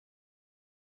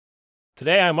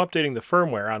Today I'm updating the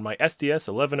firmware on my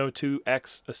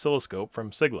SDS1102X oscilloscope from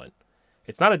Siglent.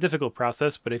 It's not a difficult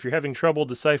process, but if you're having trouble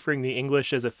deciphering the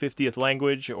English as a 50th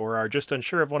language or are just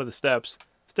unsure of one of the steps,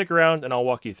 stick around and I'll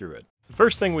walk you through it. The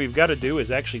first thing we've got to do is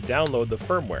actually download the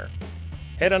firmware.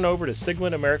 Head on over to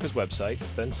Siglent America's website,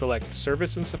 then select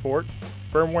Service and Support,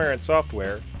 Firmware and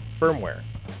Software, Firmware.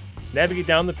 Navigate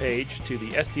down the page to the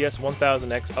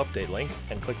SDS1000X update link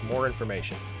and click More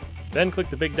Information. Then click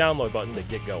the big download button to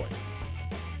get going.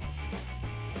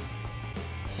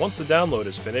 Once the download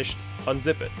is finished,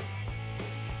 unzip it.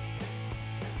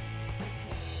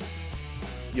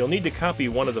 You'll need to copy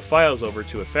one of the files over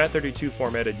to a FAT32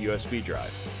 formatted USB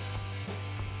drive.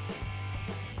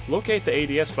 Locate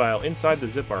the ADS file inside the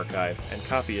zip archive and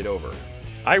copy it over.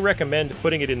 I recommend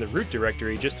putting it in the root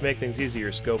directory just to make things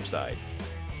easier scope side.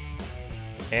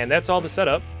 And that's all the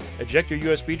setup. Eject your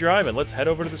USB drive and let's head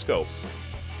over to the scope.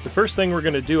 The first thing we're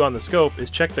going to do on the scope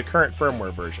is check the current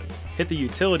firmware version. Hit the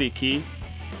utility key,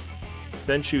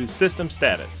 then choose System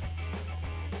Status.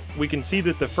 We can see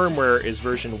that the firmware is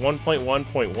version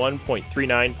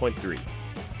 1.1.1.39.3.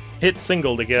 Hit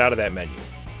Single to get out of that menu.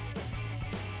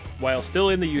 While still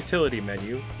in the utility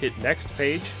menu, hit Next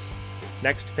Page,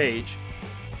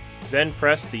 then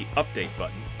press the Update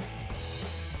button.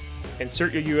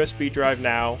 Insert your USB drive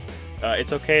now.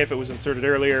 It's okay if it was inserted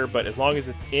earlier, but as long as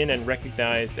it's in and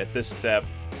recognized at this step,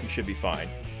 you should be fine.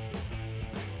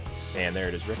 And there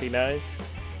it is, recognized.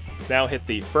 Now hit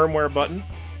the Firmware button.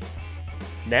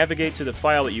 Navigate to the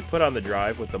file that you put on the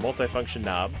drive with the multifunction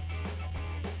knob.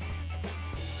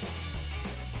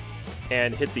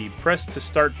 And hit the Press to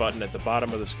Start button at the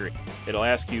bottom of the screen. It'll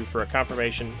ask you for a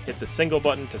confirmation. Hit the single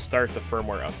button to start the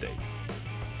firmware update.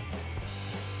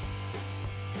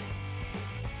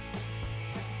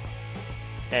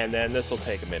 And then this will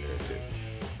take a minute or two.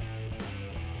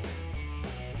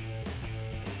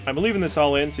 I'm leaving this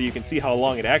all in so you can see how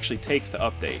long it actually takes to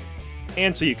update,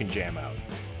 and so you can jam out.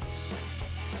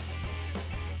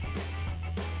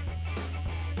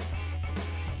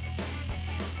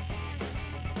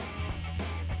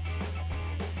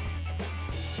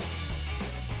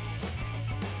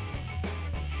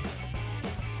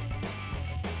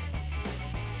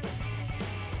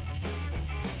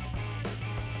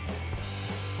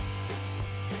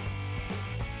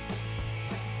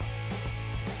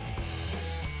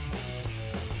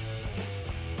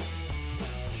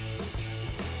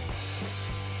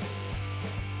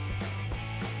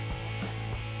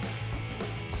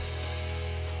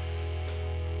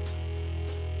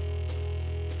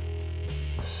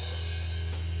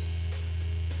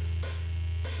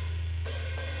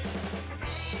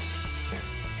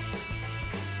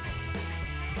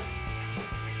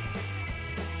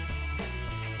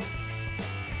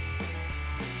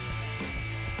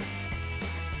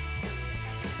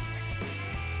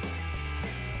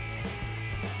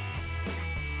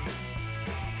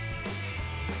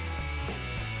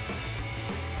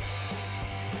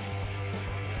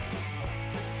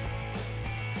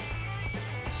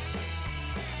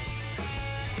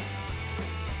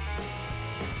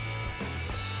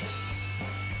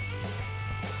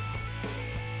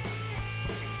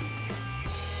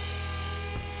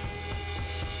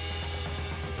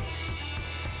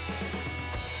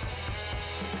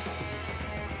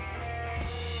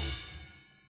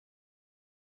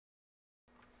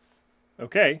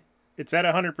 Okay, it's at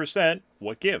 100%,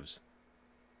 what gives?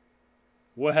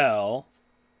 Well,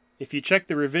 if you check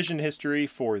the revision history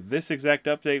for this exact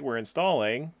update we're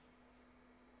installing,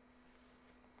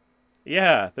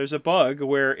 yeah, there's a bug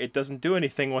where it doesn't do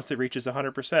anything once it reaches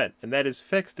 100%, and that is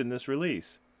fixed in this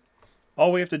release.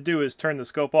 All we have to do is turn the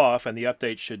scope off and the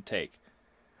update should take.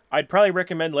 I'd probably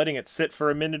recommend letting it sit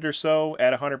for a minute or so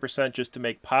at 100% just to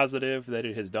make positive that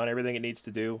it has done everything it needs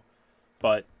to do,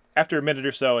 but after a minute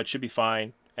or so, it should be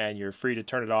fine, and you're free to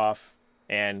turn it off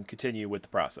and continue with the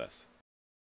process.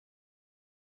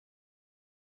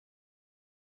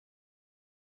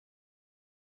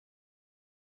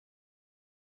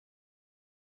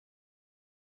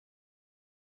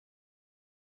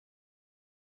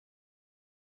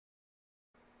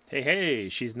 Hey,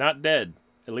 she's not dead.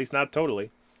 At least not totally.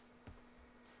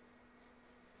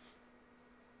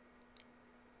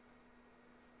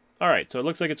 Alright, so it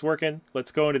looks like it's working.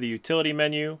 Let's go into the utility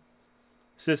menu,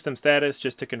 system status,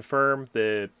 just to confirm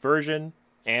the version,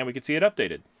 and we can see it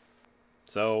updated.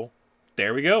 So,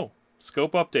 there we go.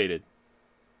 Scope updated.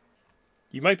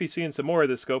 You might be seeing some more of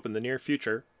this scope in the near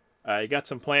future. I got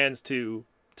some plans to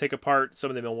take apart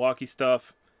some of the Milwaukee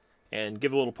stuff and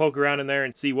give a little poke around in there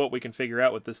and see what we can figure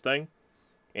out with this thing.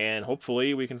 And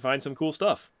hopefully we can find some cool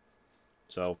stuff.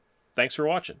 So, thanks for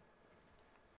watching.